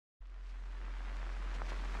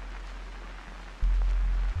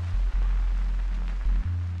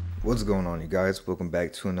What's going on, you guys? Welcome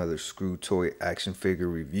back to another Screw Toy action figure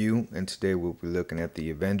review, and today we'll be looking at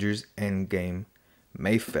the Avengers Endgame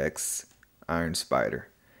Mafex Iron Spider.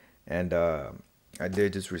 And I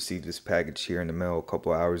did just receive this package here in the mail a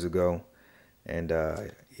couple hours ago, and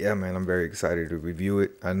yeah, man, I'm very excited to review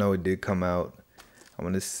it. I know it did come out, I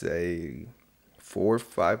want to say 4 or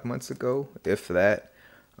 5 months ago, if that.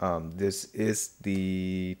 This is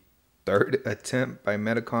the third attempt by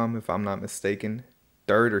Medicom, if I'm not mistaken.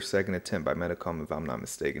 Third or second attempt by Medicom, if I'm not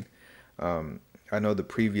mistaken. I know the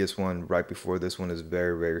previous one, right before this one, is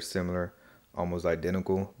very, very similar, almost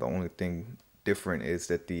identical. The only thing different is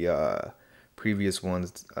that the previous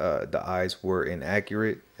ones, the eyes were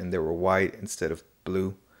inaccurate and they were white instead of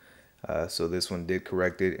blue. So this one did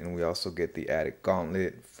correct it, and we also get the added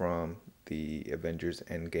gauntlet from the Avengers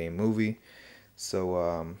Endgame movie.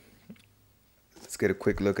 So let's get a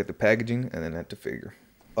quick look at the packaging and then at the figure.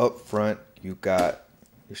 Up front, you got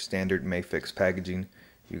your standard Mafex packaging.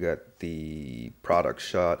 You got the product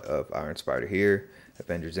shot of Iron Spider here,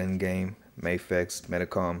 Avengers Endgame, Mafex,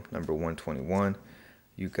 Medicom, number 121.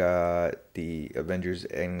 You got the Avengers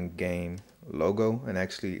Endgame logo, and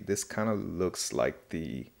actually this kind of looks like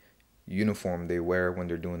the uniform they wear when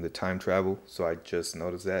they're doing the time travel, so I just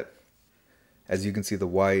noticed that. As you can see, the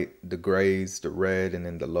white, the grays, the red, and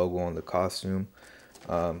then the logo on the costume.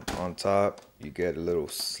 On top, you get a little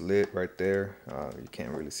slit right there. You can't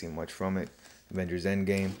really see much from it. Avengers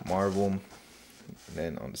Endgame, Marvel. And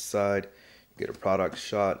then on the side, you get a product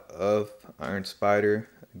shot of Iron Spider.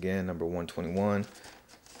 Again, number 121.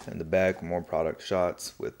 And the back, more product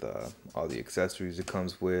shots with all the accessories it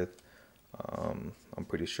comes with. I'm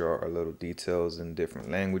pretty sure our little details in different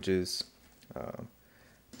languages.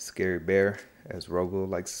 Scary Bear, as Rogo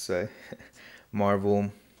likes to say.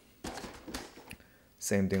 Marvel.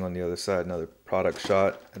 Same thing on the other side, another product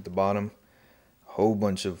shot at the bottom. A whole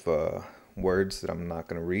bunch of words that I'm not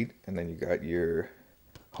going to read. And then you got your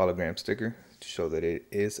hologram sticker to show that it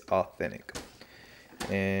is authentic.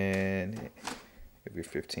 And if you're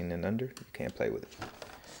 15 and under, you can't play with it.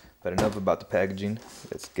 But enough about the packaging.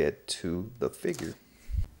 Let's get to the figure.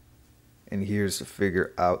 And here's the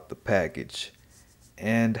figure out the package.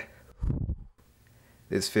 And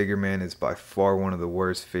this figure, man, is by far one of the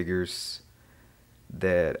worst figures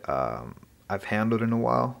that I've handled in a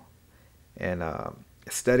while. And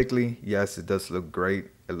aesthetically, yes, it does look great.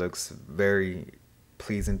 It looks very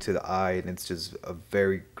pleasing to the eye, and it's just a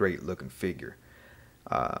very great looking figure.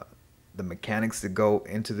 The mechanics that go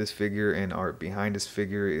into this figure and are behind this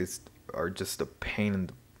figure are just a pain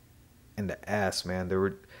in the ass, man.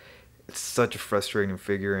 It's such a frustrating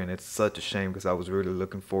figure, and it's such a shame because I was really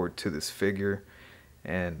looking forward to this figure.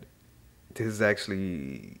 And this is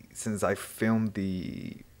actually, since I filmed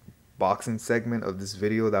the boxing segment of this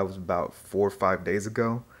video, that was about 4 or 5 days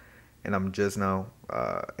ago, and I'm just now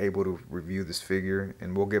able to review this figure,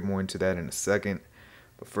 and we'll get more into that in a second.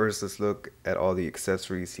 But first, let's look at all the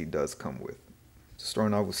accessories he does come with.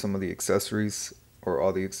 Starting off with some of the accessories, or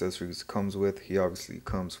all the accessories comes with, he obviously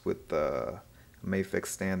comes with a Mafex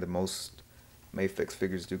stand that most Mafex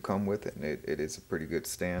figures do come with, and it is a pretty good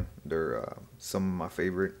stand. They're some of my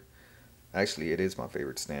favorite. Actually, it is my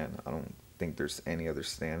favorite stand. I don't think there's any other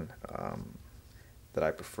stand that I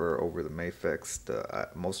prefer over the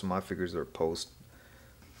Mafex. Most of my figures are post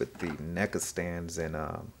with the NECA stands, and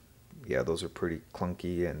yeah, those are pretty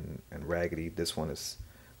clunky and raggedy. This one is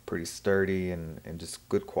pretty sturdy and just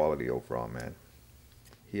good quality overall, man.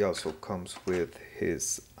 He also comes with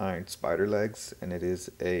his Iron Spider legs, and it is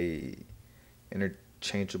a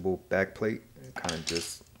interchangeable back plate. Kind of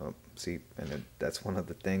just see, and that's one of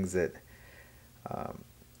the things that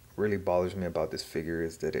really bothers me about this figure,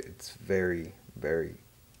 is that it's very, very,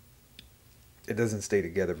 it doesn't stay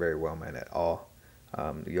together very well, man, at all.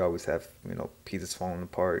 You always have, pieces falling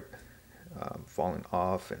apart, falling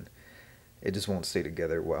off, and it just won't stay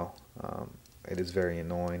together well. It is very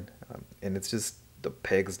annoying, and it's just the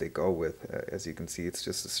pegs they go with. As you can see, it's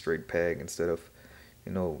just a straight peg instead of,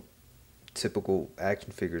 typical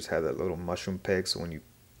action figures have that little mushroom peg, so when you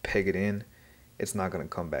peg it in, it's not going to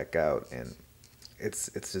come back out, and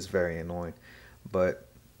it's just very annoying. But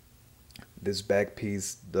this back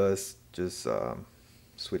piece does just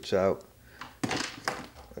switch out,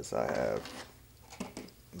 as I have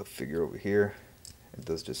the figure over here. It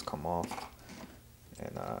does just come off,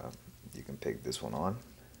 and you can peg this one on,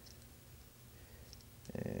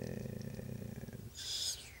 and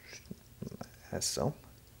as so.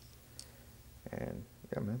 And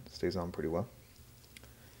yeah, man, it stays on pretty well.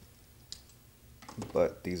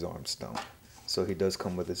 But these arms don't. So he does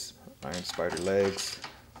come with his Iron Spider legs.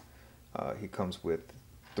 He comes with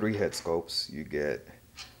 3 head sculpts. You get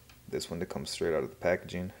this one that comes straight out of the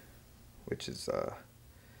packaging, which is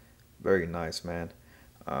very nice, man.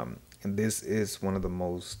 And this is one of the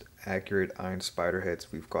most accurate Iron Spider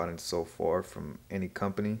heads we've gotten so far from any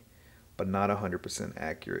company, but not 100%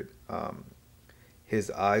 accurate. His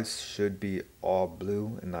eyes should be all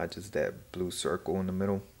blue and not just that blue circle in the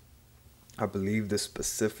middle. I believe the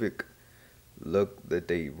specific look that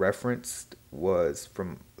they referenced was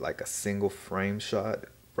from like a single frame shot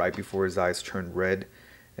right before his eyes turn red.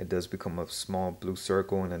 It does become a small blue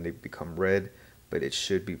circle and then they become red, but it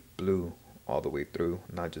should be blue all the way through,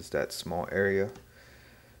 not just that small area.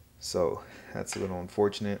 So that's a little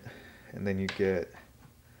unfortunate. And then you get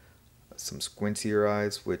some squintier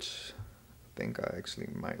eyes, which I think I actually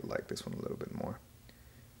might like this one a little bit more.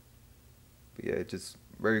 But yeah, just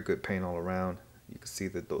very good paint all around. You can see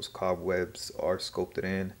that those cobwebs are sculpted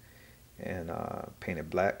in and painted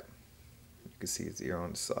black. You can see his ear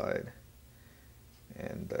on the side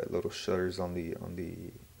and the little shutters on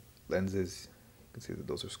the lenses. You can see that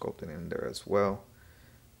those are sculpted in there as well.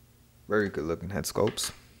 Very good looking head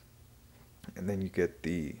sculpts. And then you get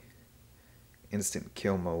the instant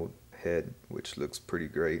kill mode head, which looks pretty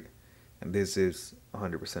great. And this is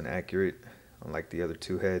 100% accurate, unlike the other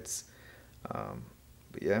two heads.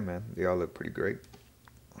 But yeah, man, they all look pretty great.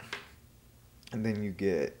 And then you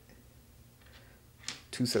get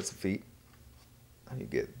 2 sets of feet. You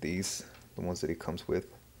get these, the ones that he comes with,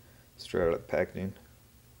 straight out of the packaging.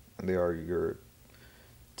 And they are your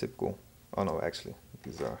typical, oh no, actually,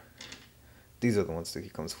 these are the ones that he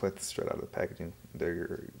comes with straight out of the packaging. They're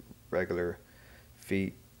your regular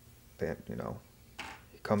feet that, you know,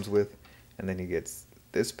 he comes with. And then he gets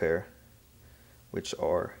this pair, which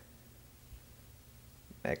are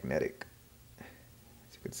magnetic,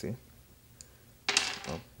 as you can see.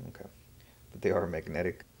 Oh, okay. But they are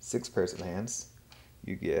magnetic. 6 pairs of hands.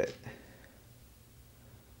 You get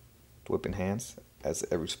whipping hands, as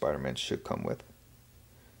every Spider-Man should come with,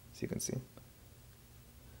 as you can see.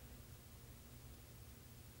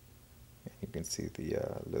 And you can see the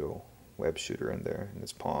little web shooter in there in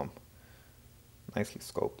his palm. Nicely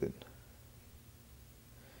sculpted.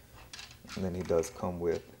 And then he does come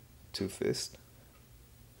with 2 fists.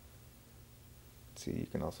 See, you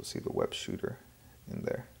can also see the web shooter in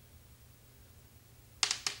there.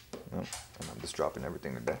 Oh, and I'm just dropping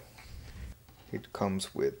everything today. It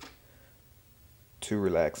comes with 2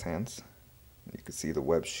 relaxed hands. You can see the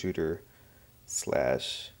web shooter /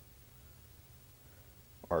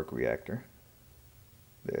 arc reactor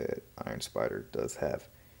that Iron Spider does have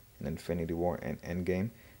in Infinity War and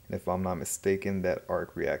Endgame. And if I'm not mistaken, that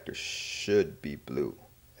arc reactor should be blue,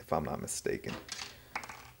 if I'm not mistaken.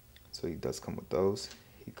 So he does come with those.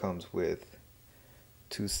 He comes with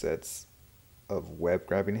 2 sets of web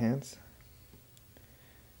grabbing hands.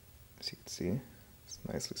 As you can see, it's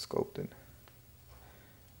nicely sculpted.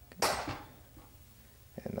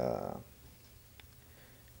 And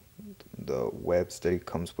the webs that he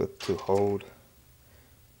comes with to hold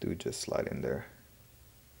do just slide in there.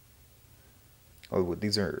 Oh, well,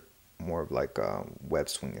 these are more of like web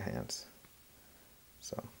swinging hands.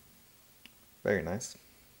 So, very nice.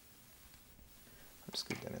 I'll just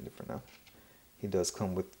keep that in there for now. He does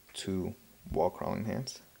come with 2 wall crawling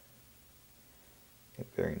hands.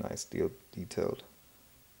 Very nice, detailed.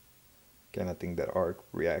 Again, I think that arc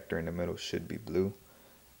reactor in the middle should be blue,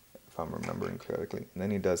 if I'm remembering correctly. And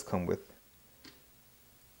then he does come with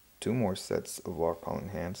 2 more sets of wall crawling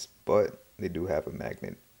hands, but they do have a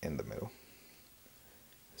magnet in the middle,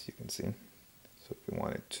 as you can see. So if you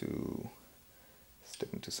wanted to stick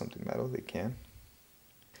them to something metal, they can.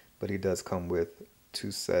 But he does come with 2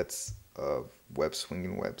 sets of web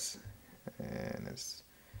swinging webs, and if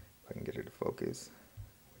I can get it to focus,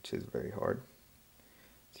 which is very hard.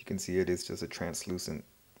 As you can see, it is just a translucent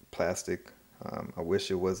plastic. I wish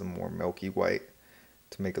it was a more milky white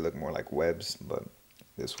to make it look more like webs, but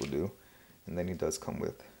this will do. And then he does come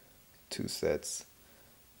with 2 sets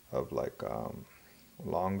of like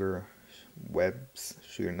longer webs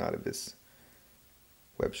shooting out of his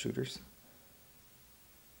web shooters.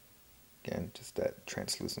 Again, just that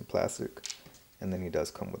translucent plastic. And then he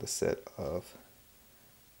does come with a set of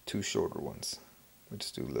 2 shorter ones,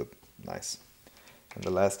 which do look nice. And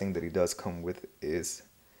the last thing that he does come with is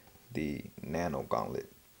the nano gauntlet.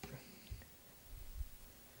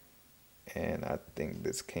 And I think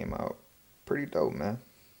this came out pretty dope, man.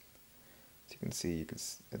 As you can see,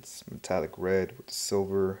 it's metallic red with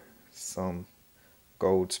silver, some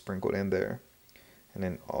gold sprinkled in there. And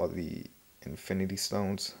then all the infinity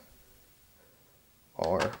stones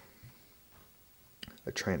are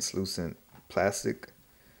a translucent plastic.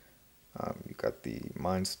 You got the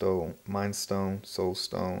Mind Stone, Soul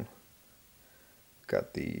Stone,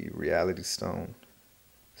 got the reality stone,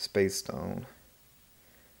 space stone,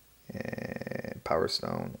 and power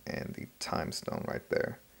stone, and the time stone right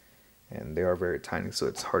there. And they are very tiny, so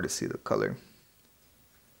it's hard to see the color.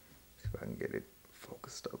 See if I can get it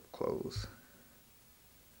focused up close.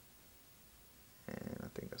 And I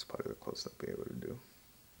think that's probably the closest I'll be able to do.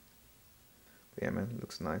 But yeah, man, it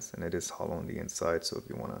looks nice, and it is hollow on the inside, so if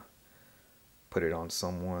you want to put it on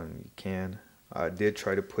someone, you can. I did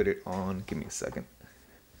try to put it on. Give me a second.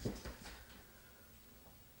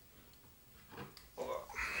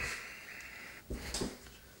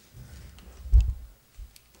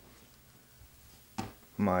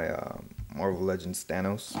 My Marvel Legends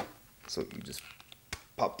Thanos. So you just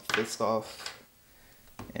pop the fist off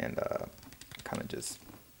and kind of just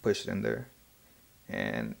push it in there,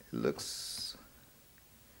 and it looks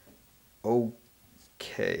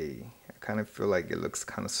okay. I kind of feel like it looks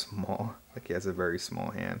kind of small, like he has a very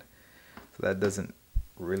small hand, so that doesn't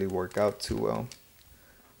really work out too well.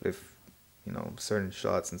 If you know certain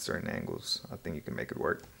shots and certain angles, I think you can make it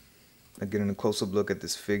work. Getting a close-up look at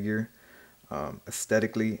this figure,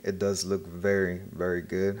 aesthetically it does look very, very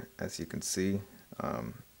good, as you can see.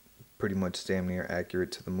 Pretty much damn near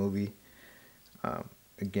accurate to the movie.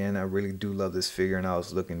 Again, I really do love this figure, and I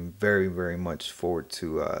was looking very, very much forward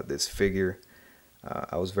to this figure.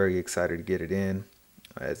 I was very excited to get it in,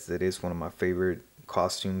 as it is one of my favorite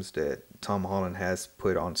costumes that Tom Holland has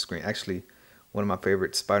put on screen. Actually, one of my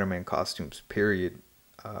favorite Spider-Man costumes, period,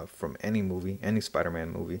 from any movie, any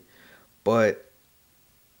Spider-Man movie. But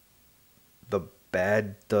the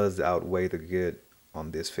bad does outweigh the good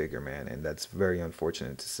on this figure, man, and that's very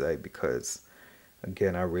unfortunate to say, because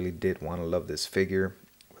again, I really did want to love this figure.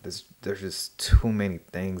 But there's just too many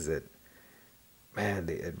things that, man,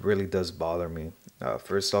 it really does bother me.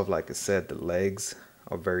 First off, like I said, the legs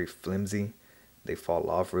are very flimsy. They fall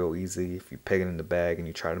off real easy. If you peg it in the bag and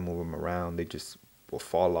you try to move them around, they just will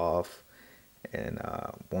fall off and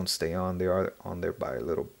won't stay on. They are on there by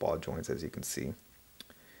little ball joints, as you can see.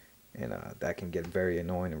 And that can get very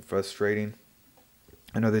annoying and frustrating.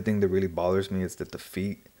 Another thing that really bothers me is that the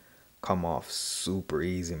feet come off super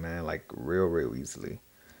easy, man, like real easily.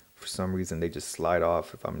 For some reason, they just slide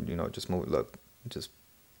off. If I'm, just moving, look, just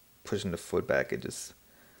pushing the foot back, it just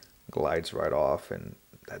glides right off, and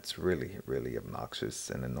that's really obnoxious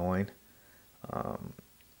and annoying.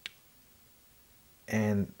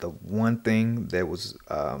 And the one thing that was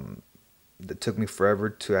that took me forever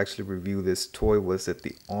to actually review this toy was that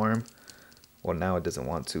the arm, well, now it doesn't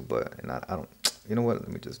want to, but and I don't, you know what, let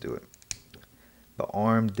me just do it. The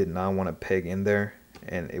arm did not want to peg in there,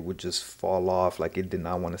 and it would just fall off, like it did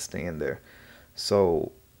not want to stay in there.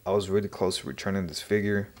 So I was really close to returning this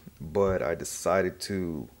figure, but I decided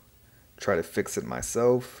to try to fix it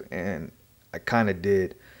myself, and I kind of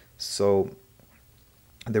did. So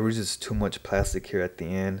there was just too much plastic here at the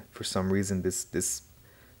end. For some reason, this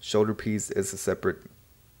shoulder piece is a separate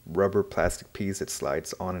rubber plastic piece that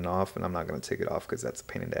slides on and off, and I'm not going to take it off because that's a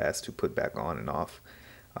pain in the ass to put back on and off.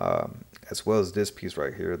 As well as this piece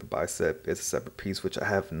right here, the bicep, is a separate piece, which I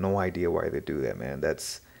have no idea why they do that, man.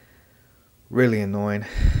 That's really annoying,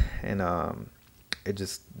 and it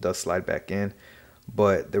just does slide back in.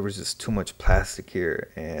 But there was just too much plastic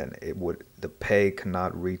here, and the peg could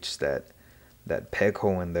not reach that peg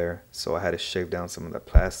hole in there, so I had to shave down some of that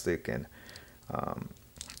plastic, and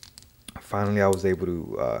finally I was able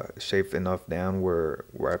to shave enough down where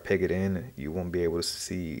I peg it in, you won't be able to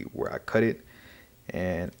see where I cut it,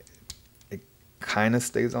 and it kind of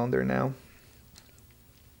stays on there now,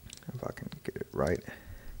 if I can get it right.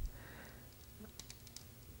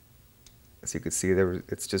 As you can see there,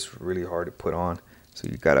 it's just really hard to put on, so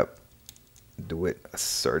you gotta do it a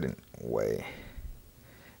certain way.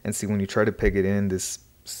 And see, when you try to peg it in, this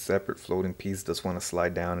separate floating piece does want to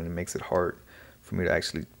slide down, and it makes it hard for me to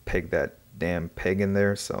actually peg that damn peg in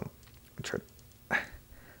there. So I try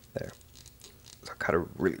there. So I gotta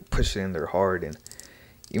really push it in there hard, and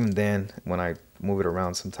even then, when I move it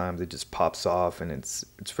around, sometimes it just pops off, and it's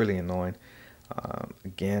really annoying.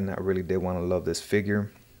 Again, I really did want to love this figure,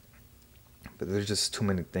 but there's just too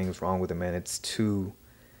many things wrong with it, man. It's too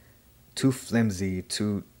flimsy,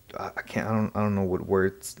 I don't know what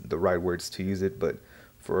the right words to use it, but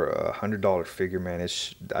for $100 figure, man, I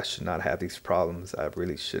should not have these problems. I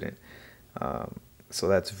really shouldn't. So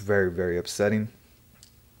that's very upsetting.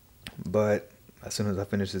 But as soon as I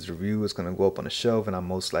finish this review, it's gonna go up on the shelf, and I'm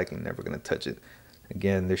most likely never gonna touch it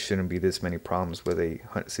again. There shouldn't be this many problems with a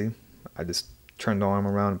hunt. See, I just turn the arm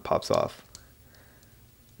around and pops off.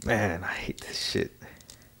 Man, I hate this shit.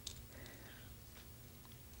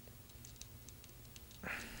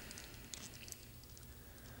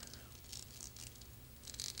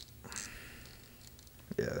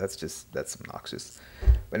 that's obnoxious.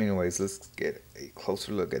 But anyways, let's get a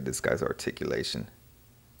closer look at this guy's articulation.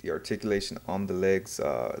 The articulation on the legs,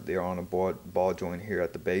 they're on a ball joint here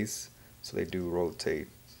at the base, so they do rotate,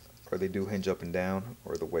 or they do hinge up and down,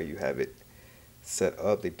 or the way you have it set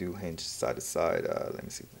up, they do hinge side to side. Let me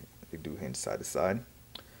see, they do hinge side to side.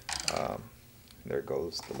 There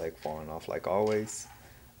goes the leg falling off like always.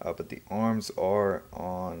 But the arms are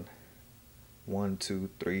on 1, 2,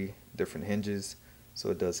 3 different hinges, so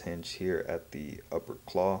it does hinge here at the upper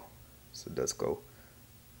claw, so it does go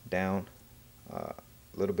down, a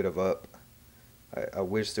little bit of up. I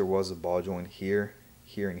wish there was a ball joint here,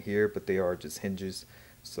 and here, but they are just hinges,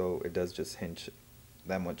 so it does just hinge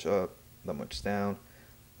that much up, that much down.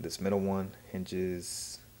 This middle one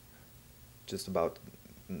hinges just about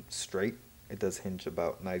straight. It does hinge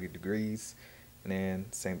about 90 degrees. And then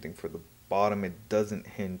same thing for the bottom. It doesn't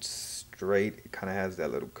hinge straight. It kind of has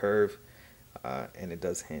that little curve, and it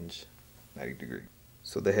does hinge 90 degrees.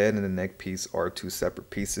 So the head and the neck piece are two separate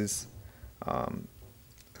pieces.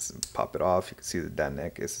 Let's pop it off. You can see that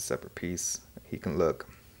neck is a separate piece. He can look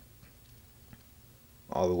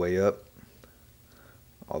all the way up,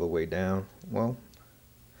 all the way down. Well,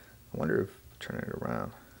 I wonder if turning it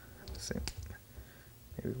around. Let's see.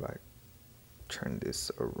 Maybe if I turn this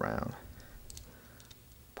around,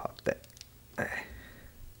 pop that.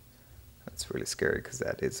 That's really scary because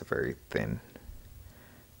that is a very thin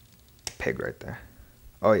peg right there.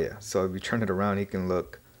 Oh yeah, so if you turn it around, he can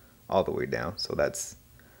look all the way down. So that's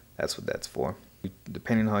what that's for.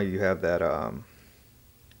 Depending on how you have that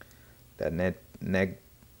that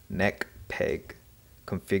neck peg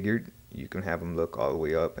configured, you can have him look all the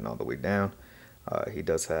way up and all the way down. He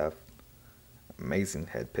does have amazing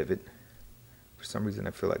head pivot. For some reason,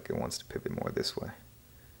 I feel like it wants to pivot more this way.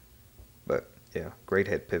 But yeah, great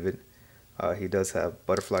head pivot. He does have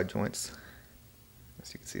butterfly joints,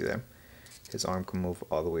 as you can see there. His arm can move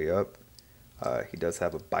all the way up. He does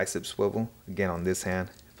have a bicep swivel. Again, on this hand,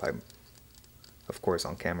 if I, of course,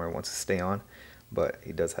 on camera wants to stay on, but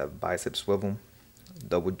he does have bicep swivel.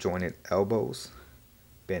 Double jointed elbows,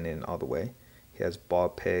 bend in all the way. He has ball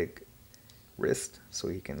peg wrist, so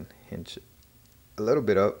he can hinge a little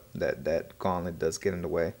bit up. That gauntlet does get in the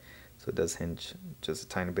way, so it does hinge just a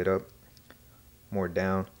tiny bit up, more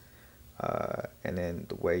down. And then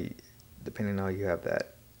the way, depending on how you have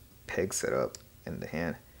that peg set up in the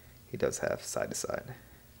hand, he does have side to side,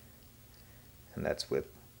 and that's with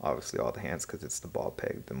obviously all the hands because it's the ball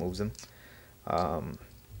peg that moves him.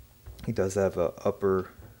 He does have a upper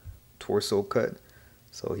torso cut,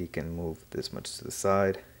 so he can move this much to the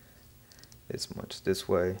side, this much this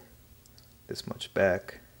way, this much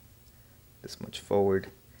back, this much forward,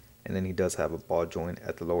 and then he does have a ball joint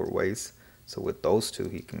at the lower waist, so with those two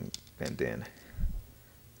he can bend in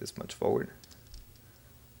this much forward,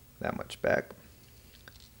 that much back,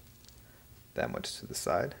 that much to the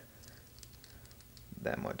side,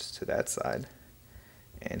 that much to that side,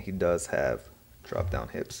 and he does have drop down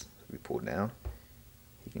hips. So we pull down,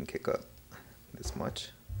 he can kick up this much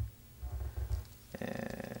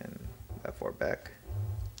and that far back.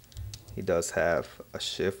 He does have a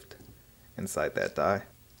shift inside that thigh.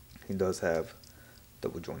 He does have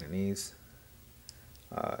double jointed knees.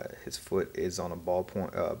 His foot is on a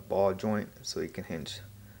ball joint, so he can hinge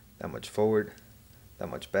that much forward, that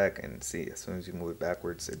much back, and see, as soon as you move it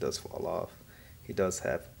backwards, it does fall off. He does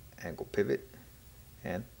have ankle pivot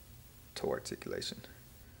and toe articulation.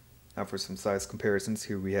 Now for some size comparisons,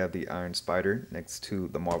 here we have the Iron Spider next to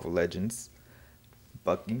the Marvel Legends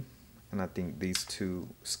Bucky, and I think these two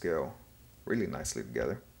scale really nicely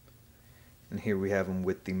together. And here we have him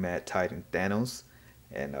with the Mad Titan Thanos,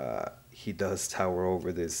 and he does tower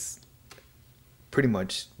over this pretty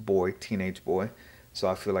much teenage boy. So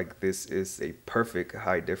I feel like this is a perfect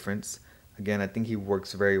height difference. Again, I think he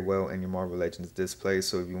works very well in your Marvel Legends display.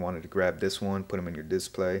 So if you wanted to grab this one, put him in your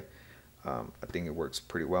display, I think it works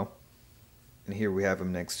pretty well. And here we have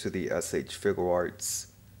him next to the SH Figure Arts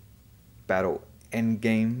Battle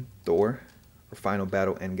Endgame Thor, or Final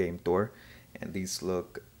Battle Endgame Thor. And these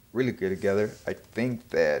look really good together. I think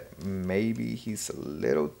that maybe he's a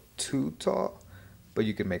little too tall, but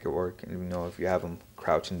you can make it work. And you know, if you have him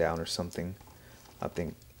crouching down or something, I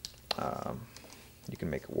think you can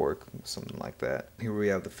make it work, something like that. Here we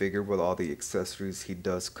have the figure with all the accessories he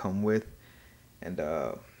does come with, and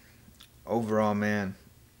overall, man,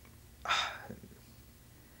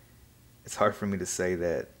 it's hard for me to say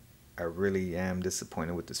that I really am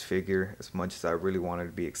disappointed with this figure, as much as I really wanted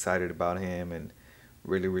to be excited about him and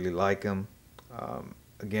really like him.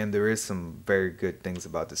 Again, there is some very good things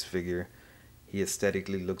about this figure. He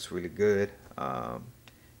aesthetically looks really good.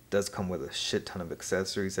 does come with a shit ton of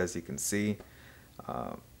accessories, as you can see.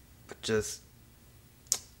 But just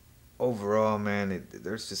overall, man,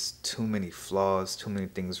 there's just too many flaws, too many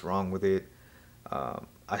things wrong with it.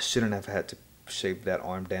 I shouldn't have had to shape that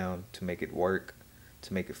arm down to make it work,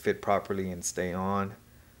 to make it fit properly and stay on.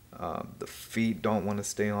 The feet don't want to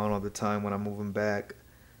stay on all the time when I'm moving back.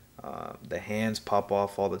 The hands pop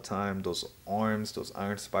off all the time. Those arms, those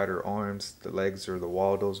Iron Spider arms, the legs or the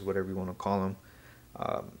Waldos, whatever you want to call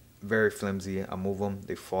them, very flimsy. I move them,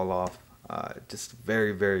 they fall off. Just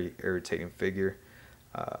very, very irritating figure.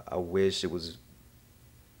 I wish it was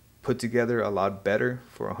put together a lot better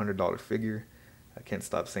for $100 figure. I can't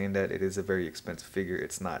stop saying that. It is a very expensive figure.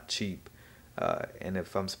 It's not cheap. And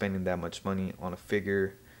if I'm spending that much money on a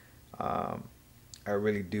figure, I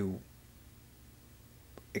really do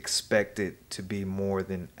expect it to be more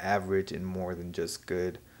than average and more than just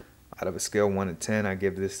good. Out of a scale 1 to 10, I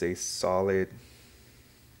give this a solid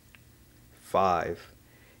 5.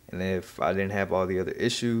 And if I didn't have all the other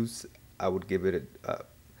issues, I would give it a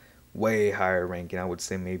way higher ranking. I would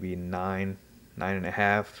say maybe 9,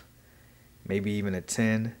 9.5, maybe even a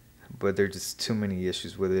 10. But there's just too many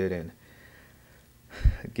issues with it. And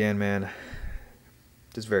again, man,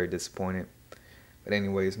 just very disappointed. But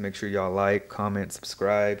anyways, make sure y'all like, comment,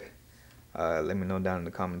 subscribe. Let me know down in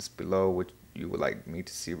the comments below what you would like me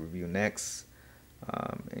to see review next.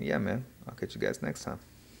 And yeah, man, I'll catch you guys next time.